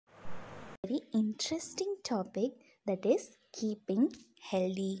Very interesting topic, that is keeping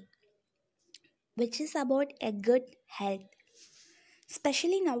healthy, which is about a good health.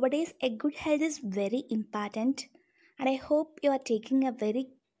 Especially nowadays, a good health is very important, and I hope you are taking a very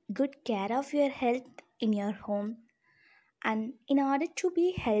good care of your health in your home. And in order to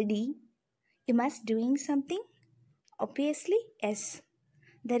be healthy, you must doing something. Obviously, yes.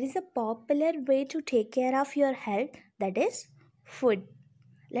 There is a popular way to take care of your health, that is food.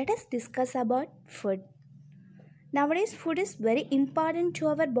 Let us discuss about food. Nowadays, food is very important to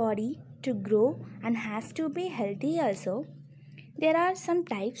our body to grow and has to be healthy also. There are some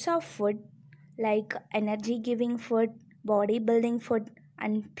types of food like energy giving food, body building food,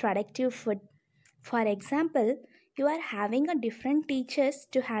 and productive food. For example, you are having a different teachers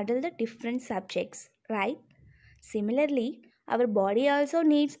to handle the different subjects, right? Similarly, our body also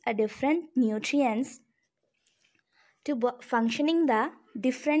needs a different nutrients to functioning the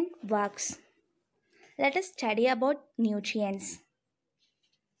different works. Let us study about nutrients.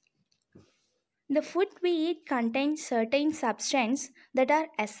 The food we eat contains certain substances that are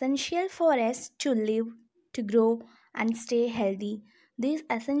essential for us to live, to grow, and stay healthy. These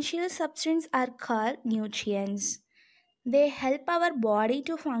essential substances are called nutrients. They help our body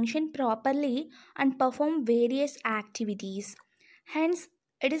to function properly and perform various activities. Hence,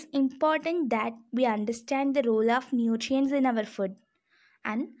 it is important that we understand the role of nutrients in our food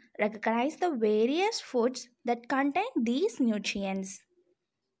and recognize the various foods that contain these nutrients.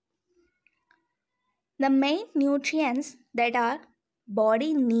 The main nutrients that our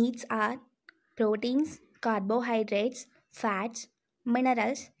body needs are proteins, carbohydrates, fats,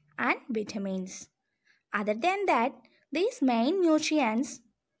 minerals, and vitamins. Other than that, these main nutrients,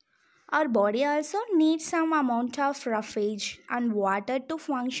 our body also needs some amount of roughage and water to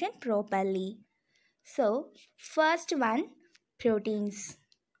function properly. So, first one, proteins.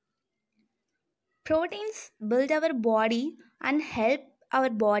 Proteins build our body and help our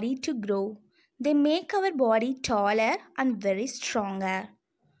body to grow. They make our body taller and very stronger.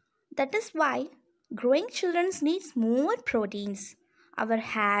 That is why growing children needs more proteins. Our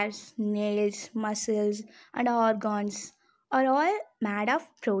hairs, nails, muscles, and organs are all made of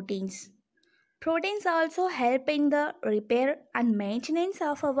proteins. Proteins also help in the repair and maintenance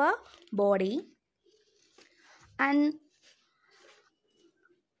of our body, and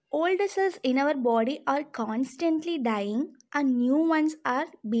old cells in our body are constantly dying and new ones are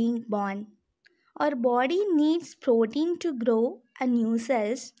being born. Our body needs protein to grow a new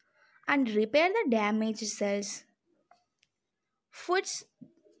cells and repair the damaged cells. Foods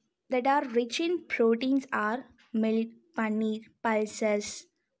that are rich in proteins are milk, paneer, pulses,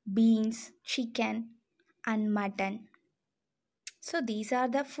 beans, chicken, and mutton. So these are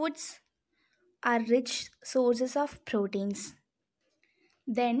the foods are rich sources of proteins.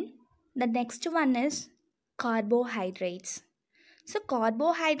 Then the next one is carbohydrates. So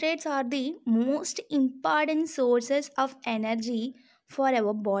carbohydrates are the most important sources of energy for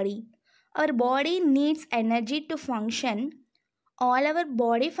our body. Our body needs energy to function. All our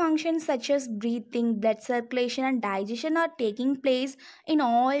body functions such as breathing, blood circulation and digestion are taking place in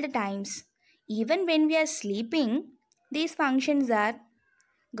all the times. Even when we are sleeping, these functions are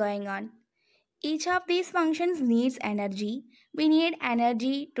going on. Each of these functions needs energy. We need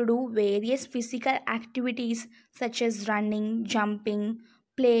energy to do various physical activities such as running, jumping,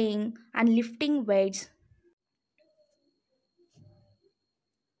 playing, and lifting weights.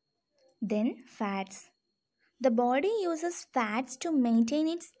 Then, fats. The body uses fats to maintain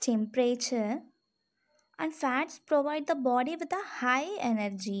its temperature, and fats provide the body with a high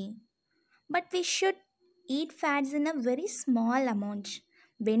energy. But we should eat fats in a very small amount.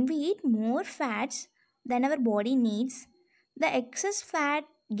 When we eat more fats than our body needs, the excess fat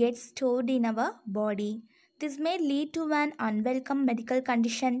gets stored in our body. This may lead to an unwelcome medical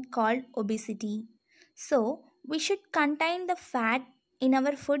condition called obesity. So, we should contain the fat in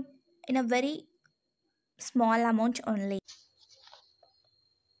our food in a very small amount only.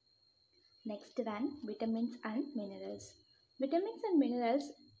 Next one, vitamins and minerals. Vitamins and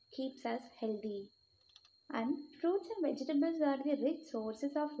minerals keeps us healthy. And fruits and vegetables are the rich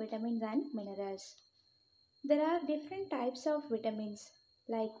sources of vitamins and minerals. There are different types of vitamins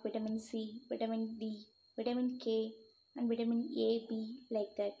like vitamin C, vitamin D, vitamin K, and vitamin A, B,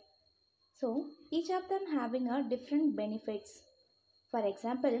 like that. So, each of them having a different benefits. For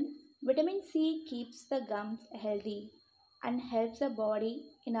example, vitamin C keeps the gums healthy and helps the body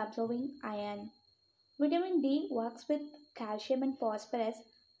in absorbing iron. Vitamin D works with calcium and phosphorus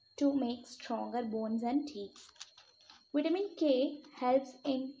to make stronger bones and teeth. Vitamin K helps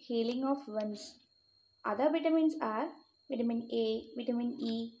in healing of wounds. Other vitamins are vitamin A, vitamin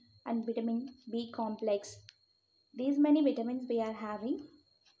E, and vitamin B complex. These many vitamins we are having,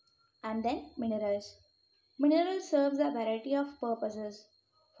 and then minerals. Minerals serves a variety of purposes.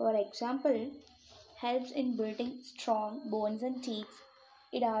 For example, helps in building strong bones and teeth.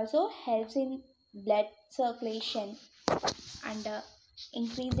 It also helps in blood circulation and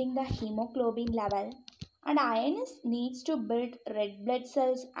increasing the hemoglobin level. And iron needs to build red blood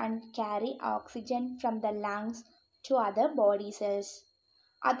cells and carry oxygen from the lungs to other body cells.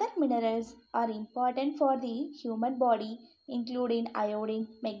 Other minerals are important for the human body, including iodine,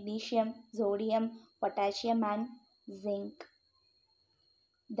 magnesium, sodium, potassium, and zinc.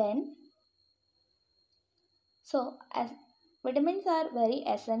 Then, as vitamins are very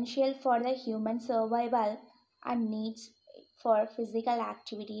essential for the human survival and needs for physical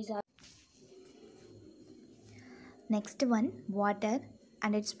activities. Next one, water,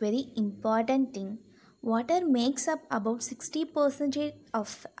 and it's very important thing. Water makes up about 60%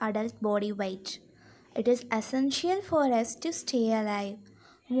 of adult body weight. It is essential for us to stay alive.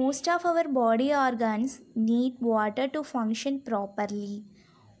 Most of our body organs need water to function properly.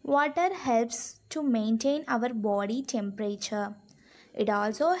 Water helps to maintain our body temperature. It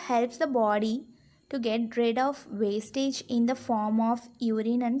also helps the body to get rid of wastage in the form of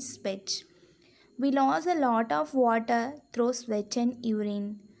urine and sweat. We lose a lot of water through sweat and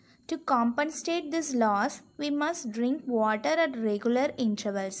urine. To compensate this loss, we must drink water at regular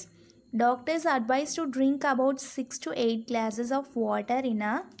intervals. Doctors advise to drink about 6 to 8 glasses of water in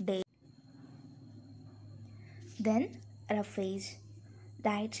a day. Then, roughage.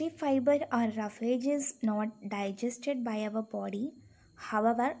 Dietary fiber or roughage is not digested by our body.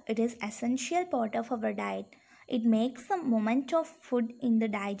 However, it is essential part of our diet. It makes the movement of food in the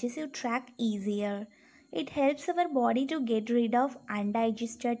digestive tract easier. It helps our body to get rid of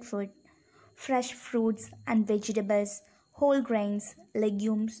undigested food. Fresh fruits and vegetables, whole grains,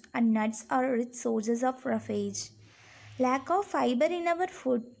 legumes, and nuts are rich sources of roughage. Lack of fiber in our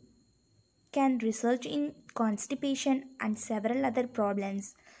food can result in constipation and several other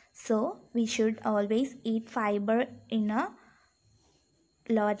problems. So, we should always eat fiber in a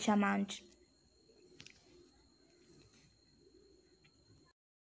large amount.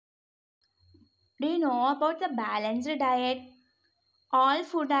 Do you know about the balanced diet? All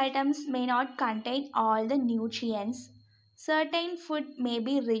food items may not contain all the nutrients. Certain food may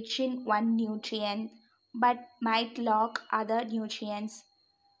be rich in one nutrient but might lack other nutrients.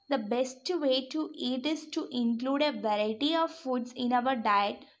 The best way to eat is to include a variety of foods in our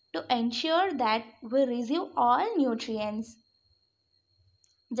diet to ensure that we receive all nutrients.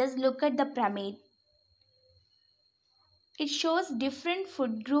 Just look at the pyramid. It shows different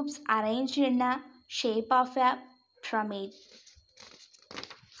food groups arranged in a shape of a pyramid.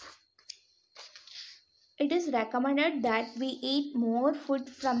 It is recommended that we eat more food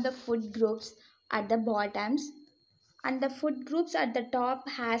from the food groups at the bottoms, and the food groups at the top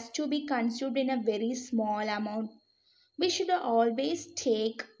has to be consumed in a very small amount. We should always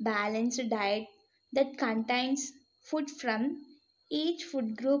take balanced diet that contains food from each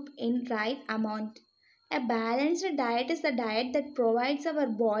food group in right amount. A balanced diet is the diet that provides our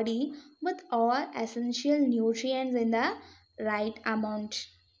body with all essential nutrients in the right amount.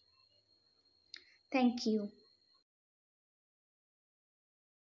 Thank you.